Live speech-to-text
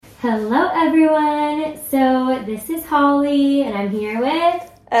Hello everyone! So this is Holly and I'm here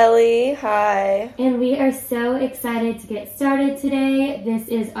with Ellie. Hi. And we are so excited to get started today. This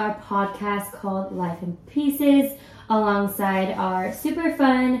is our podcast called Life in Pieces alongside our super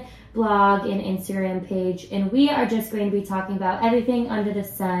fun blog and Instagram page, and we are just going to be talking about everything under the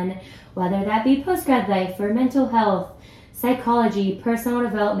sun, whether that be post-grad life or mental health, psychology, personal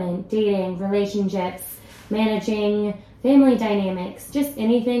development, dating, relationships, managing family dynamics, just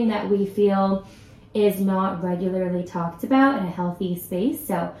anything that we feel is not regularly talked about in a healthy space.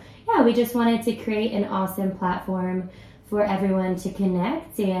 So yeah, we just wanted to create an awesome platform for everyone to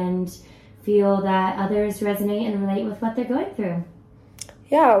connect and feel that others resonate and relate with what they're going through.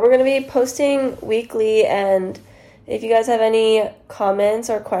 Yeah, we're going to be posting weekly, and if you guys have any comments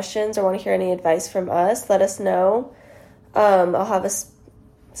or questions or want to hear any advice from us, let us know. I'll have a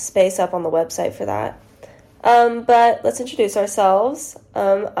space up on the website for that. But let's introduce ourselves.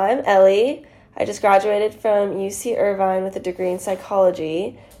 I'm Ellie. I just graduated from UC Irvine with a degree in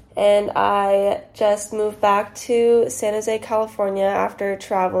psychology, and I just moved back to San Jose, California after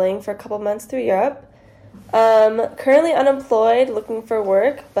traveling for a couple months through Europe. Currently unemployed, looking for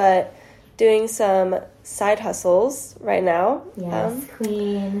work, but doing some side hustles right now. Yes,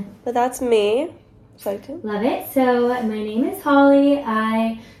 queen. But that's me. Love it. So my name is Holly.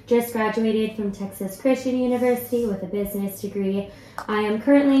 I just graduated from Texas Christian University with a business degree. I am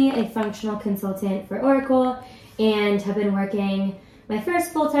currently a functional consultant for Oracle and have been working my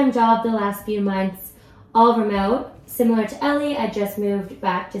first full-time job the last few months, all remote. Similar to Ellie, I just moved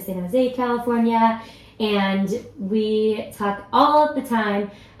back to San Jose, California, and we talk all the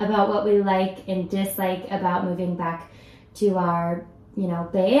time about what we like and dislike about moving back to our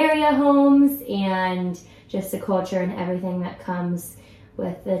Bay Area homes and just the culture and everything that comes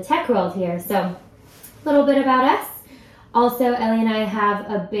with the tech world here. So a little bit about us. Also, Ellie and I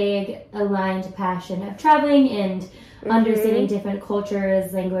have a big aligned passion of traveling and understanding different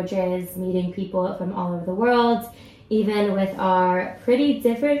cultures, languages, meeting people from all over the world, even with our pretty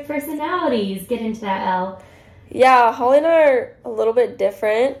different personalities. Get into that, Elle. Yeah, Holly and I are a little bit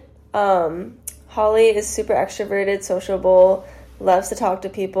different. Holly is super extroverted, sociable, loves to talk to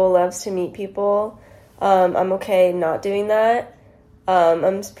people, loves to meet people. I'm okay not doing that.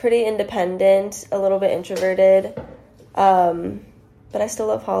 I'm pretty independent, a little bit introverted, but I still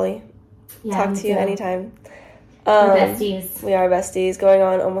love Holly. Yeah, talk to you anytime. We're besties. We are besties, going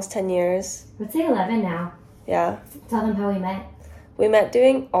on almost 10 years. Let's say 11 now. Yeah. Tell them how we met. We met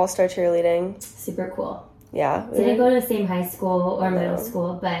doing all-star cheerleading. Super cool. Yeah. Didn't go to the same high school or middle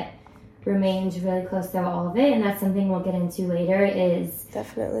school, but remained really close throughout all of it, and that's something we'll get into later, is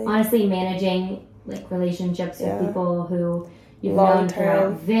definitely honestly managing relationships with people who you've known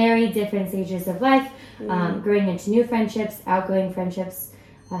throughout very different stages of life, growing into new friendships, outgoing friendships,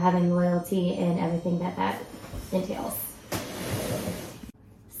 having loyalty, and everything that entails.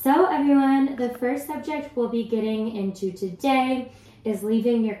 So everyone, the first subject we'll be getting into today is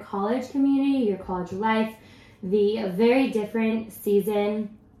leaving your college community, your college life, the very different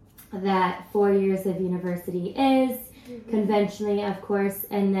season that 4 years of university is, conventionally, of course,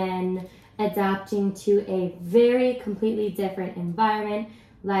 and then adapting to a very completely different environment,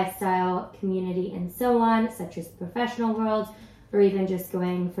 lifestyle, community, and so on, such as the professional world, or even just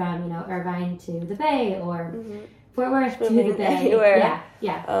going from, Irvine to the Bay, or Fort Worth to the Bay. Anywhere.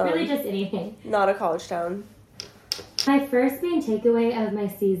 Yeah, really just anything. Not a college town. My first main takeaway of my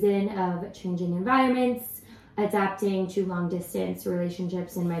season of changing environments, adapting to long-distance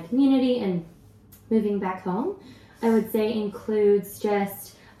relationships in my community, and moving back home, I would say includes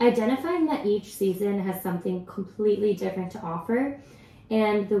just identifying that each season has something completely different to offer,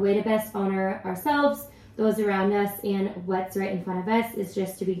 and the way to best honor ourselves, those around us, and what's right in front of us is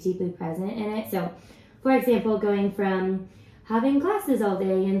just to be deeply present in it. So, for example, going from having classes all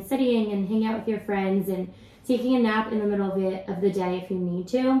day and studying and hanging out with your friends and taking a nap in the middle of the day if you need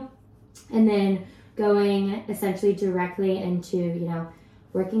to, and then going essentially directly into,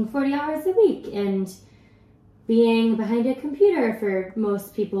 working 40 hours a week and being behind a computer for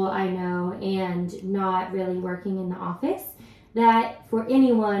most people I know and not really working in the office. That for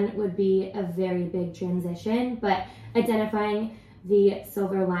anyone would be a very big transition, but identifying the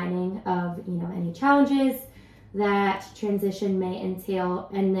silver lining of, any challenges that transition may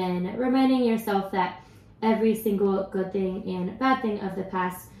entail, and then reminding yourself that every single good thing and bad thing of the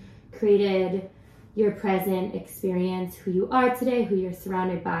past created your present experience, who you are today, who you're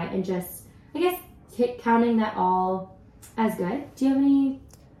surrounded by, and just, I guess, counting that all as good. Do you have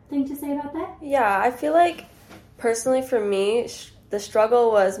anything to say about that? Yeah, I feel like personally for me, the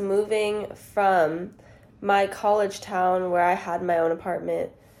struggle was moving from my college town where I had my own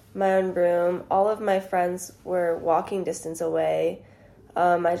apartment my own room. All of my friends were walking distance away.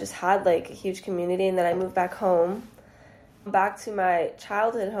 I just had like a huge community, and then I moved back home, back to my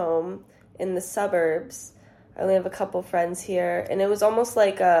childhood home in the suburbs. I only have a couple friends here, and it was almost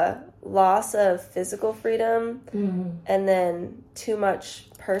like a loss of physical freedom and then too much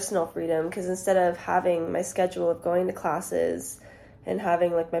personal freedom, because instead of having my schedule of going to classes and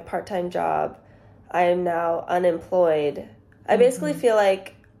having like my part-time job, I am now unemployed. I basically feel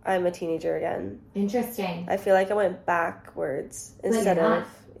like I'm a teenager again. Interesting. I feel like I went backwards instead you're not. of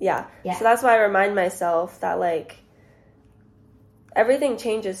yeah. So that's why I remind myself that like everything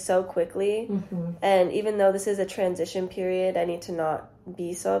changes so quickly, and even though this is a transition period, I need to not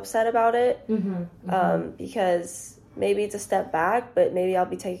be so upset about it, because maybe it's a step back, but maybe I'll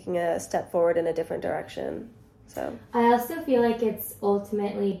be taking a step forward in a different direction. So I also feel like it's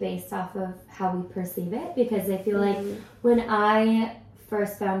ultimately based off of how we perceive it, because I feel like when I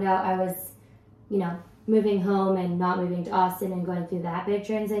first found out I was, moving home and not moving to Austin and going through that big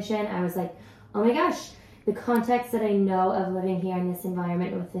transition, I was like, oh my gosh, the context that I know of living here in this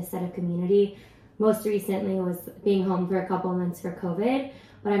environment with this set of community most recently was being home for a couple months for COVID.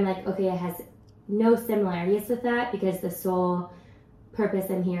 But I'm like, okay, it has no similarities with that, because the sole purpose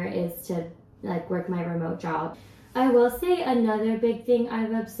in here is to like work my remote job. I will say another big thing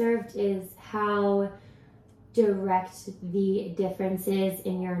I've observed is how direct the differences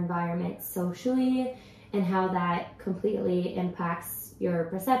in your environment socially, and how that completely impacts your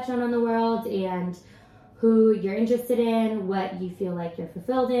perception on the world and who you're interested in, what you feel like you're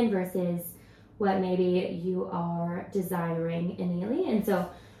fulfilled in versus what maybe you are desiring innately. And so,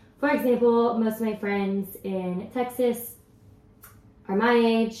 for example, most of my friends in Texas are my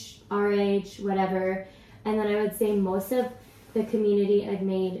age, our age, whatever. And then I would say most of the community I've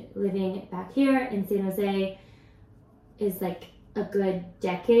made living back here in San Jose is like a good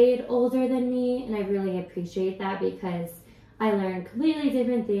decade older than me. And I really appreciate that, because I learned completely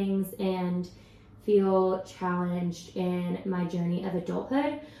different things and feel challenged in my journey of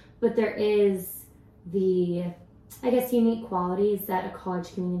adulthood. But there is the, I guess, unique qualities that a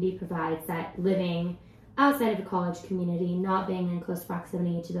college community provides that living outside of a college community, not being in close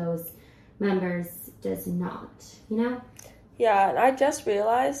proximity to those members, does not, Yeah, and I just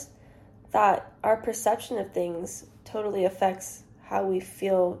realized that our perception of things totally affects how we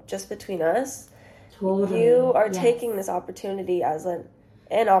feel just between us. Totally. You are taking this opportunity as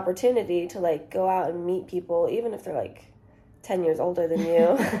an opportunity to like go out and meet people, even if they're like 10 years older than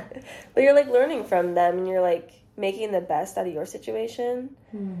you. But you're like learning from them, and you're like making the best out of your situation.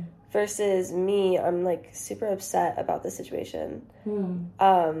 Versus me, I'm like super upset about the situation.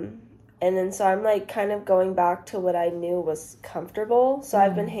 And then so I'm like kind of going back to what I knew was comfortable. So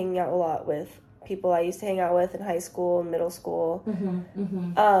I've been hanging out a lot with people I used to hang out with in high school and middle school.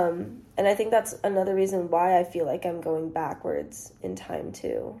 And I think that's another reason why I feel like I'm going backwards in time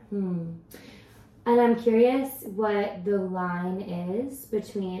too. And I'm curious what the line is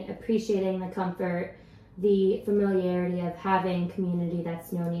between appreciating the comfort, the familiarity of having community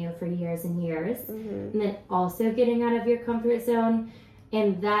that's known you for years and years, and then also getting out of your comfort zone,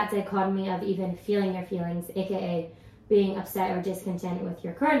 and that dichotomy of even feeling your feelings, aka being upset or discontent with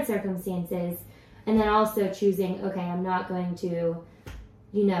your current circumstances, and then also choosing, okay, I'm not going to,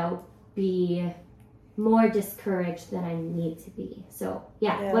 be more discouraged than I need to be. So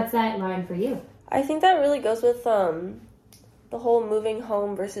yeah. What's that line for you? I think that really goes with the whole moving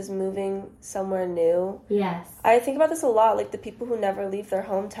home versus moving somewhere new. Yes. I think about this a lot, like the people who never leave their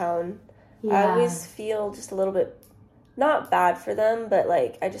hometown. I always feel just a little bit, not bad for them, but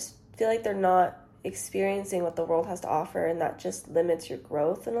like I just feel like they're not experiencing what the world has to offer, and that just limits your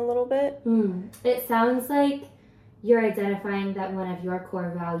growth in a little bit. It sounds like you're identifying that one of your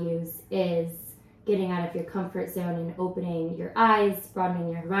core values is getting out of your comfort zone and opening your eyes,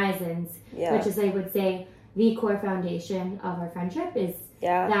 broadening your horizons, which is, I would say, the core foundation of our friendship is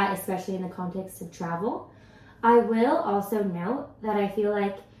that, especially in the context of travel. I will also note that I feel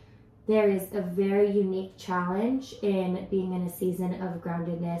like there is a very unique challenge in being in a season of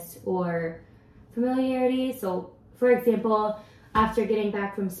groundedness or familiarity. So, for example, after getting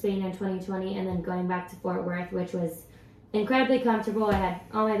back from Spain in 2020 and then going back to Fort Worth, which was incredibly comfortable, I had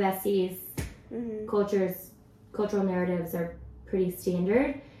all my besties, cultural narratives are pretty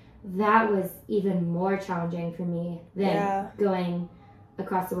standard. That was even more challenging for me than going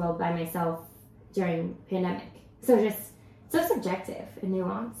across the world by myself during pandemic. So just so subjective and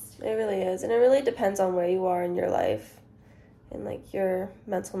nuanced. It really is. And it really depends on where you are in your life and like your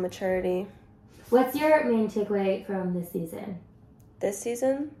mental maturity. What's your main takeaway from this season? This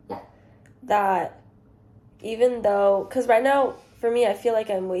season? Yeah. That even though, because right now for me, I feel like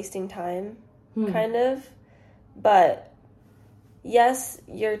I'm wasting time, kind of. But yes,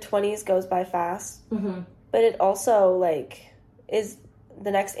 your 20s goes by fast, but it also, like, is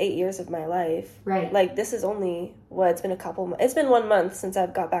the next 8 years of my life. Right. Like, this is only, it's been it's been 1 month since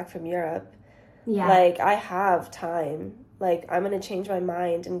I've got back from Europe. Yeah. Like, I have time. Like, I'm going to change my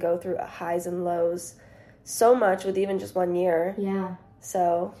mind and go through highs and lows so much with even just 1 year. Yeah.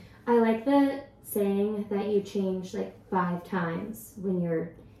 So. I like the saying that you change, like, 5 times when you're,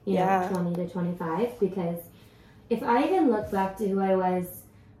 you know, 20 to 25, because if I even look back to who I was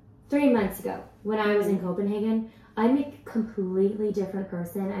 3 months ago when I was in Copenhagen, I'm a completely different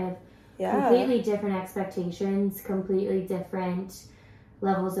person. I have completely different expectations, completely different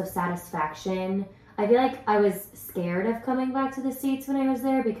levels of satisfaction. I feel like I was scared of coming back to the States when I was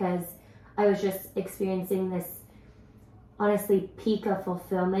there because I was just experiencing this, honestly, peak of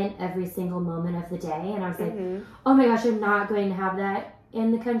fulfillment every single moment of the day. And I was like, oh my gosh, I'm not going to have that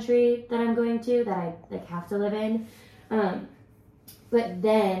in the country that I'm going to, that I, like, have to live in. But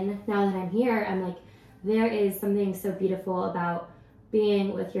then, now that I'm here, I'm like, there is something so beautiful about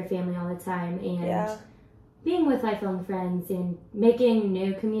being with your family all the time and being with lifelong friends and making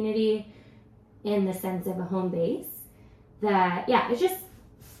new community in the sense of a home base that, it's just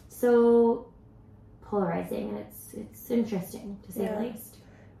so polarizing, and it's interesting, to say the least.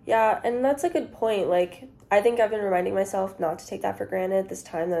 Yeah, and that's a good point. Like, I think I've been reminding myself not to take that for granted, this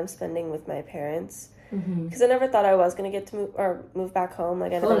time that I'm spending with my parents. Because I never thought I was going to get to move back home.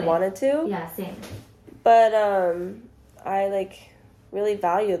 Like, I never wanted to. Yeah, same. But I, like, really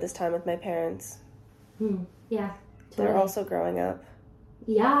value this time with my parents. Yeah, totally. They're also growing up.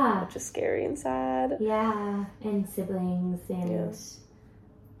 Yeah. Which is scary and sad. Yeah, and siblings and...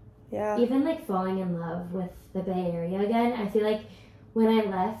 Yeah. Even, like, falling in love with the Bay Area again. I feel like when I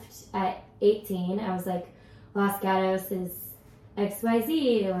left at 18, I was like, Los Gatos is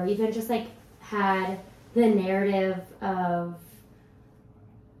XYZ, or even just, like, had the narrative of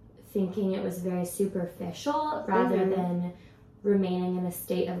thinking it was very superficial rather than remaining in a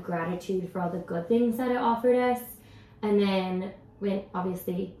state of gratitude for all the good things that it offered us. And then went,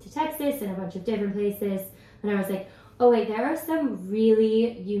 obviously, to Texas and a bunch of different places. And I was like, oh wait, there are some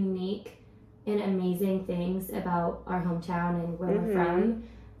really unique and amazing things about our hometown and where we're from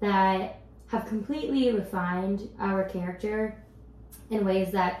that have completely refined our character in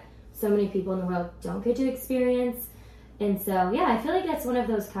ways that so many people in the world don't get to experience. And so, I feel like that's one of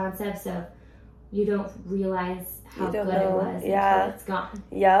those concepts of you don't realize how good it was until it's gone.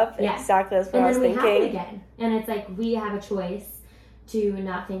 Yep, exactly. That's what I was thinking. And then we have it again. And it's like we have a choice to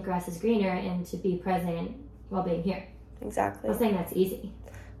not think grass is greener and to be present while being here. Exactly. I'm not saying that's easy.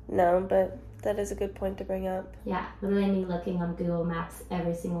 No, but that is a good point to bring up. Yeah, literally me looking on Google Maps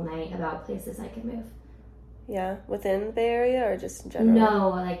every single night about places I can move. Yeah, within the Bay Area or just in general? No,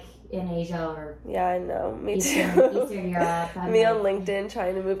 like in Asia or... Yeah, I know. Me Eastern Europe. Me on LinkedIn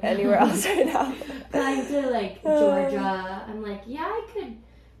trying to move anywhere else right now. Trying to, like, Georgia. I'm like, I could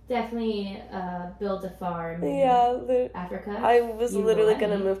definitely build a farm in Africa. I was literally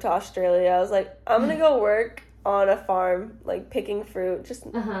going to move to Australia. I was like, I'm going to go work on a farm, like, picking fruit, just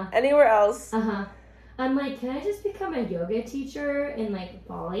anywhere else. I'm like, can I just become a yoga teacher in, like,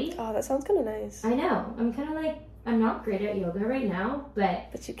 Bali? Oh, that sounds kind of nice. I know. I'm kind of like, I'm not great at yoga right now,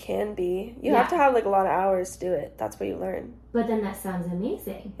 but... But you can be. You have to have, like, a lot of hours to do it. That's where you learn. But then that sounds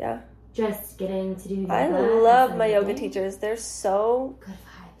amazing. Yeah. Just getting to do yoga. I love my yoga teachers. They're so... Good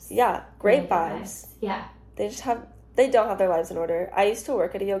vibes. Yeah, great vibes. Yeah. They don't have their lives in order. I used to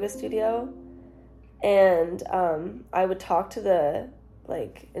work at a yoga studio, and I would talk to the,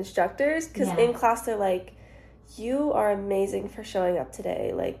 like, instructors, because in class they're like, you are amazing for showing up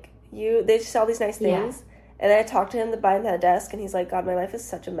today. Like, they just say all these nice things. And then I talked to him behind that desk, and he's like, God, my life is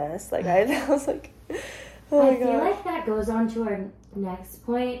such a mess. Like, I was like, oh my God. I feel like that goes on to our next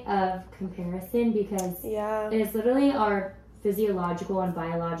point of comparison, because it is literally our physiological and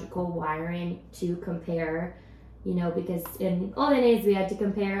biological wiring to compare, you know, because in olden days we had to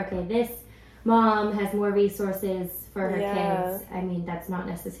compare, okay, this mom has more resources for her kids. I mean, that's not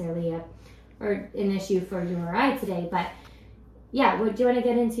necessarily an issue for you or I today, but do you want to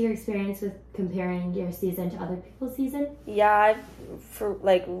get into your experience with comparing your season to other people's season? Yeah,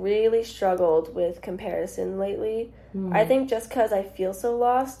 I've really struggled with comparison lately. I think just because I feel so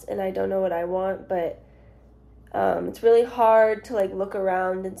lost and I don't know what I want, but it's really hard to, like, look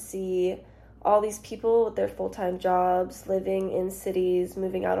around and see all these people with their full-time jobs, living in cities,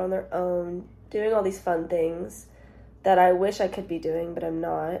 moving out on their own, doing all these fun things that I wish I could be doing, but I'm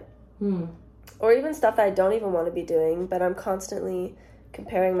not. Or even stuff that I don't even want to be doing, but I'm constantly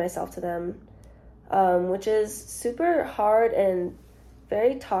comparing myself to them. which is super hard and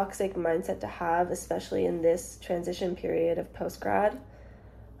very toxic mindset to have, especially in this transition period of post-grad.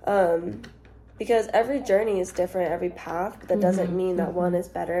 Because every journey is different, every path, but that doesn't mean that one is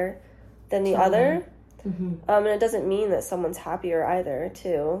better than the other. And it doesn't mean that someone's happier either,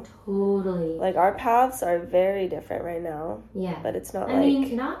 too. Totally. Like, our paths are very different right now. Yeah. But it's not I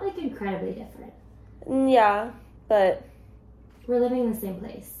mean, not like incredibly different. Yeah, but... we're living in the same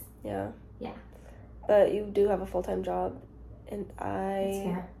place. Yeah. Yeah. But you do have a full-time job, and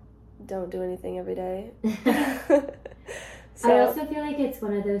I don't do anything every day. I also feel like it's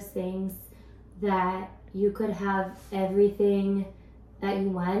one of those things that you could have everything that you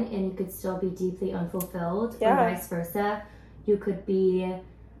want and you could still be deeply unfulfilled, or vice versa. You could be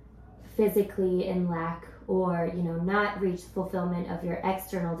physically in lack or, you know, not reach fulfillment of your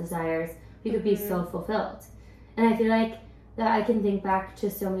external desires. You could be so fulfilled. And I feel like that I can think back to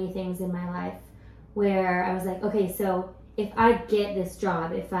so many things in my life where I was like, okay, so if I get this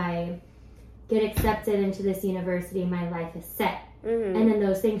job, if I get accepted into this university, my life is set. And then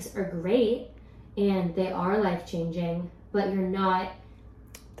those things are great and they are life-changing, but you're not...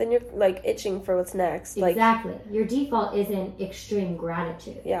 then you're, like, itching for what's next. Exactly. Your default isn't extreme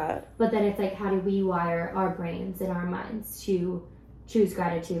gratitude. Yeah. But then it's like, how do we wire our brains and our minds to choose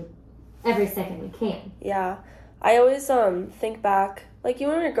gratitude every second we can? Yeah. I always think back, like,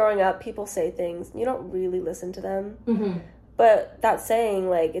 when you're growing up, people say things, you don't really listen to them. But that saying,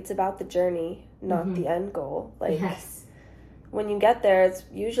 like, it's about the journey, not the end goal. Like, when you get there, it's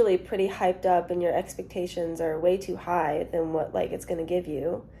usually pretty hyped up and your expectations are way too high than what, like, it's going to give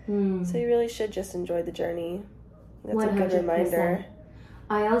you. So you really should just enjoy the journey. That's 100%. A good reminder.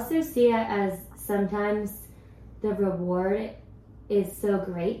 I also see it as sometimes the reward is so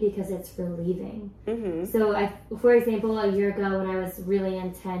great because it's relieving. So, for example, a year ago when I was really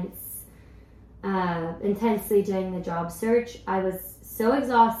intensely doing the job search, I was so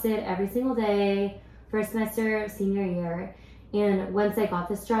exhausted every single day, first semester, senior year. And once I got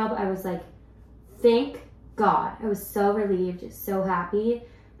this job, I was like, thank God. I was so relieved, so happy,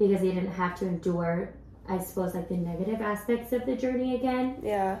 because I didn't have to endure, I suppose, like the negative aspects of the journey again.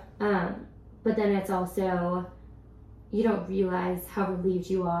 Yeah. But then it's also, you don't realize how relieved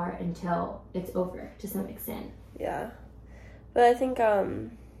you are until it's over to some extent. Yeah. But I think, I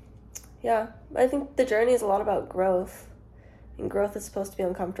think the journey is a lot about growth. And growth is supposed to be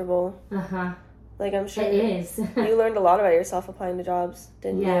uncomfortable. Like, I'm sure it is. You learned a lot about yourself applying to jobs,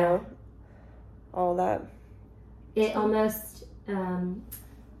 didn't you? All that. It almost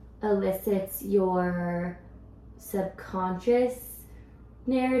elicits your subconscious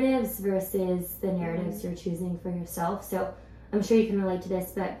narratives versus the narratives you're choosing for yourself. So I'm sure you can relate to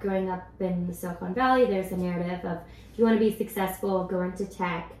this, but growing up in the Silicon Valley, there's a narrative of, if you want to be successful, go into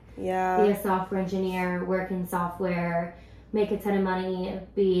tech, be a software engineer, work in software, make a ton of money,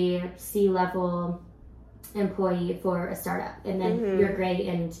 be a C-level employee for a startup, and then you're great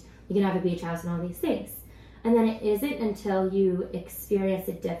and you can have a beach house and all these things. And then it isn't until you experience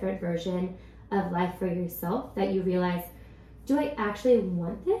a different version of life for yourself that you realize, do I actually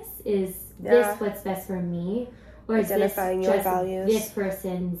want this? Is this what's best for me? Or is this just values. This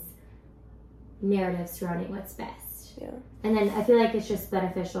person's narrative surrounding what's best? Yeah. And then I feel like it's just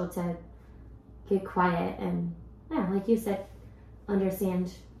beneficial to get quiet and, like you said,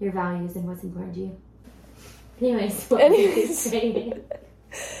 understand your values and what's important to you. Anyways, what are you saying?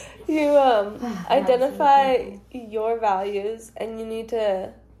 You identify your values, and you need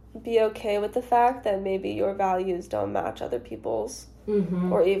to be okay with the fact that maybe your values don't match other people's,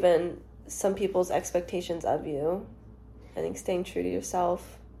 or even some people's expectations of you. I think staying true to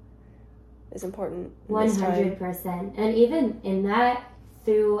yourself is important. 100%. And even in that,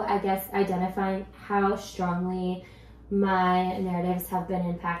 through, I guess, identifying how strongly my narratives have been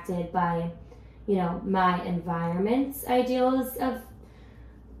impacted by, you know, my environment's ideals of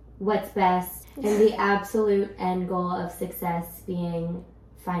what's best, and the absolute end goal of success being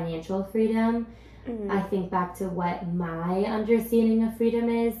financial freedom. I think back to what my understanding of freedom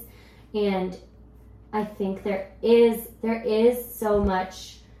is, and I think there is so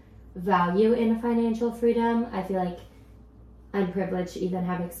much value in financial freedom. I feel like I'm privileged to even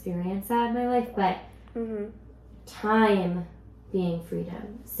have experienced that in my life, but time being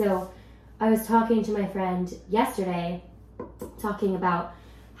freedom. So I was talking to my friend yesterday, talking about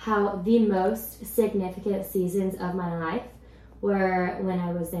how the most significant seasons of my life were when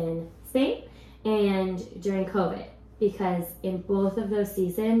I was in Spain and during COVID, because in both of those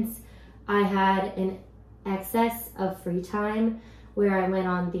seasons I had an excess of free time where I went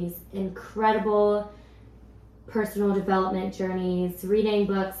on these incredible personal development journeys, reading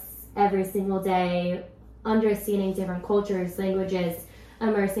books every single day, understanding different cultures, languages,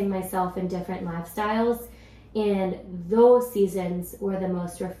 immersing myself in different lifestyles. And those seasons were the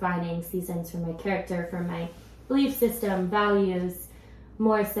most refining seasons for my character, for my belief system, values,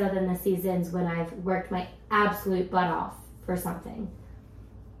 more so than the seasons when I've worked my absolute butt off for something.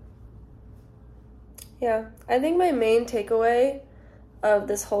 Yeah, I think my main takeaway of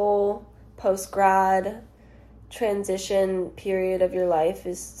this whole post-grad transition period of your life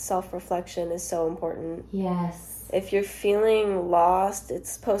is self-reflection is so important. Yes. If you're feeling lost, it's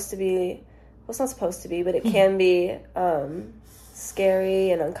supposed to be, well, it's not supposed to be, but it can be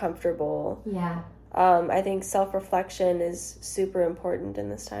scary and uncomfortable. Yeah. I think self-reflection is super important in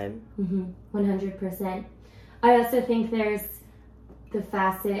this time. 100%. I also think there's the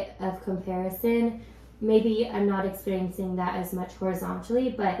facet of comparison. Maybe I'm not experiencing that as much horizontally,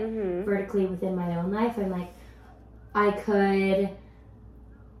 but vertically within my own life, I'm like, I could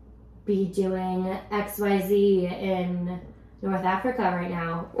be doing XYZ in North Africa right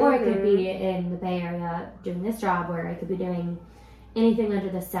now, or I could be in the Bay Area doing this job, or I could be doing anything under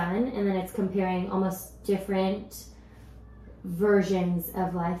the sun, and then it's comparing almost different versions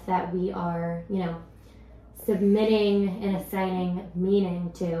of life that we are, submitting and assigning meaning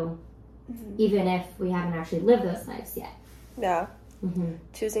to, even if we haven't actually lived those lives yet. Yeah.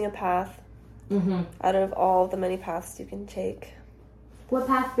 Choosing a path out of all the many paths you can take. What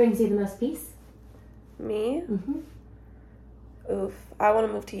path brings you the most peace? Me? Oof. I want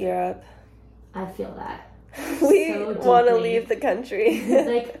to move to Europe. I feel that. We so want to leave the country.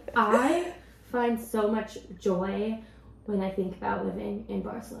 Like, I find so much joy when I think about living in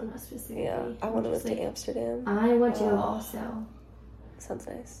Barcelona specifically. Yeah, I want to move to Amsterdam. I want to also. Sounds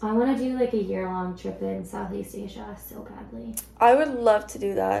nice. I want to do like a year-long trip in Southeast Asia so badly. I would love to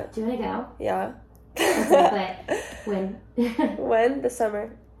do that. Do you want to go? Yeah. Okay, but when? When? This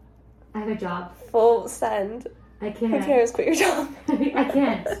summer. I have a job. Full send. I can't. Who cares? Quit your job. I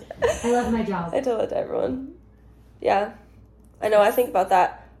can't. I love my job. I tell that to everyone. Yeah. I know, I think about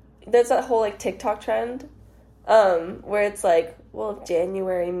that. There's that whole like TikTok trend where it's like, well, if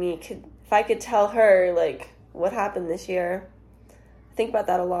January me could, if I could tell her like what happened this year. I think about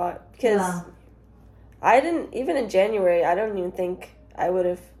that a lot because I didn't, even in January, I don't even think I would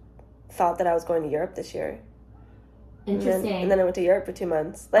have thought that I was going to Europe this year. Interesting. And then I went to Europe for 2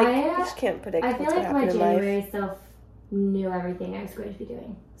 months. Like, you just can't predict what's going to happen in life. I feel like my January self knew everything I was going to be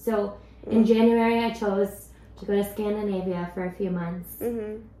doing. So in January, I chose to go to Scandinavia for a few months.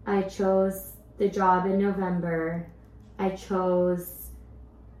 I chose the job in November. The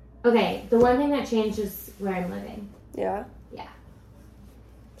one thing that changed is where I'm living. Yeah. Yeah.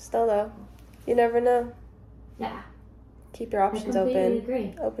 Still though, you never know. Yeah. Keep your options open. I completely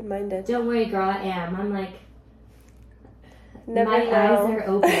agree. Open-minded. Don't worry, girl, I am. I'm like, never my know. eyes are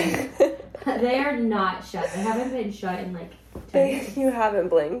open. They are not shut. I haven't been shut in like 10 years. You haven't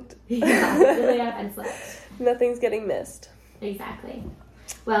blinked. Yeah, really haven't slept. Nothing's getting missed. Exactly.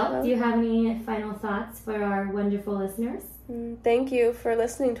 Well, do you have any final thoughts for our wonderful listeners? Thank you for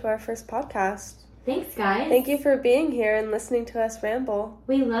listening to our first podcast. Thanks, guys. Thank you for being here and listening to us ramble.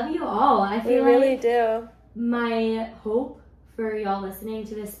 We love you all. I feel we really do. My hope for y'all listening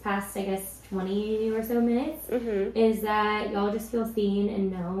to this past, 20 or so minutes is that y'all just feel seen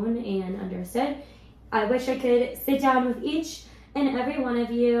and known and understood. I wish I could sit down with each and every one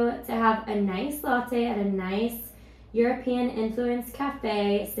of you to have a nice latte at a nice European influenced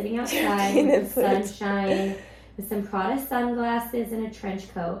cafe sitting outside in the sunshine with some Prada sunglasses and a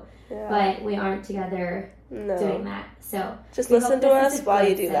trench coat. Yeah. But we aren't together doing that. So just listen to us while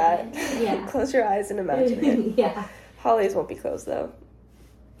you do that. Yeah. Close your eyes and imagine it. Yeah. Holly's won't be closed though.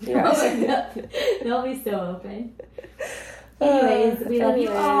 They'll be so open. Anyways, we love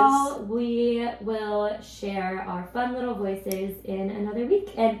you all. We will share our fun little voices in another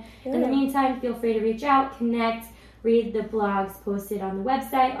week. And in the meantime, feel free to reach out, connect, read the blogs posted on the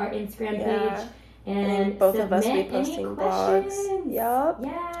website, our Instagram page. And both of us will be posting blogs. Yup.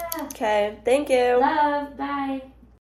 Yeah. Okay. Thank you. Love. Bye.